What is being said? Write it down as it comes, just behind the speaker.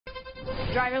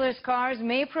Driverless cars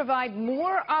may provide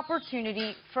more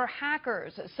opportunity for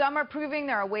hackers. Some are proving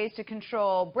there are ways to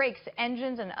control brakes,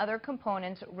 engines, and other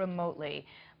components remotely.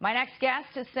 My next guest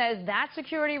says that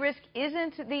security risk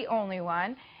isn't the only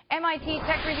one. MIT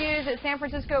Tech Review's San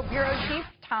Francisco Bureau Chief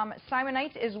Tom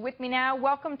Simonite is with me now.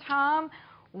 Welcome, Tom.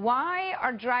 Why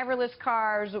are driverless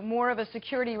cars more of a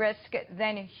security risk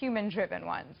than human-driven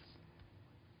ones?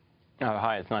 Oh,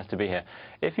 hi, it's nice to be here.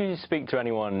 If you speak to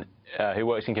anyone who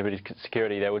works in computer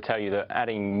security, they will tell you that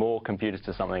adding more computers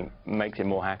to something makes it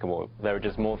more hackable. There are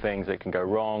just more things that can go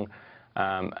wrong.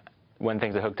 When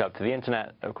things are hooked up to the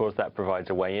internet, of course, that provides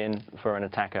a way in for an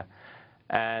attacker.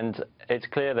 And it's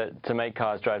clear that to make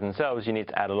cars drive themselves, you need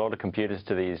to add a lot of computers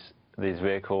to these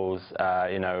vehicles,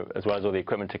 as well as all the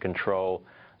equipment to control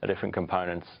the different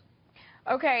components.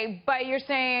 Okay, but you're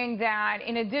saying that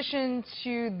in addition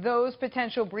to those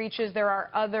potential breaches, there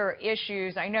are other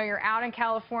issues. I know you're out in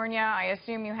California. I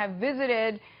assume you have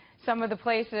visited some of the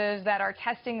places that are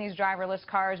testing these driverless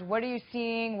cars. What are you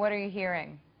seeing? What are you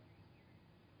hearing?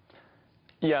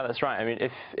 Yeah, that's right. I mean,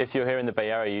 if you're here in the Bay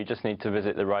Area, you just need to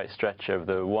visit the right stretch of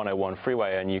the 101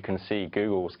 freeway, and you can see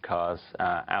Google's cars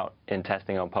out in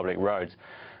testing on public roads.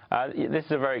 This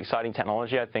is a very exciting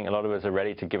technology. I think a lot of us are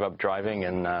ready to give up driving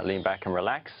and lean back and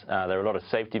relax. There are a lot of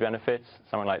safety benefits.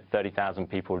 Something like 30,000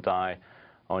 people die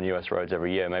on U.S. roads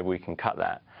every year. Maybe we can cut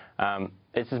that.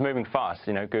 This is moving fast.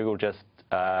 Google just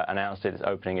announced it's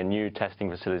opening a new testing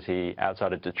facility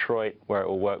outside of Detroit, where it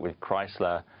will work with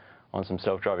Chrysler on some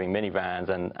self-driving minivans,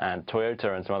 and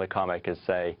Toyota and some other car makers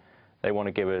say they want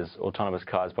to give us autonomous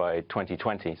cars by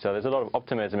 2020. So there's a lot of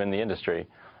optimism in the industry.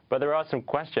 But there are some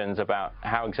questions about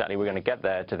how exactly we're going to get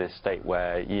there to this state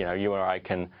where, you or I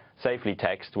can safely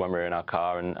text when we're in our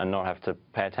car and not have to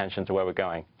pay attention to where we're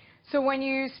going. So when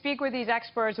you speak with these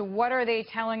experts, what are they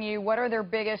telling you? What are their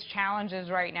biggest challenges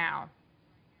right now?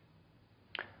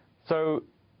 So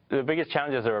the biggest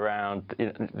challenges are around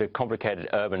the complicated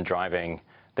urban driving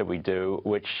that we do,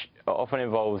 which often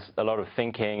involves a lot of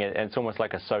thinking. It's almost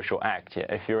like a social act.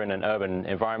 If you're in an urban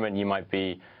environment, you might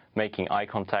be making eye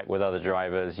contact with other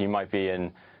drivers. You might be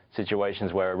in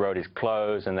situations where a road is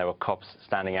closed and there were cops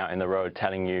standing out in the road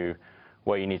telling you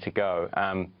where you need to go.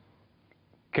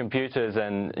 Computers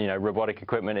and robotic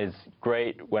equipment is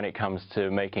great when it comes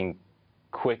to making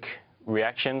quick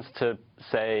reactions to,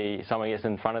 say, something is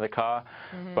in front of the car,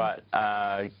 but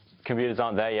computers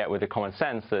aren't there yet with the common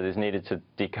sense that is needed to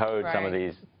decode some of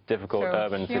these difficult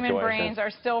urban situations. Human brains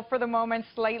are still, for the moment,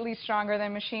 slightly stronger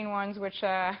than machine ones, which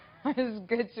is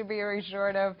good to be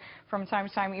reassured of from time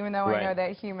to time, even though I know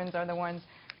that humans are the ones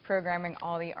programming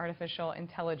all the artificial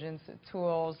intelligence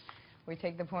tools. We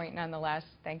take the point nonetheless.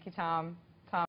 Thank you, Tom.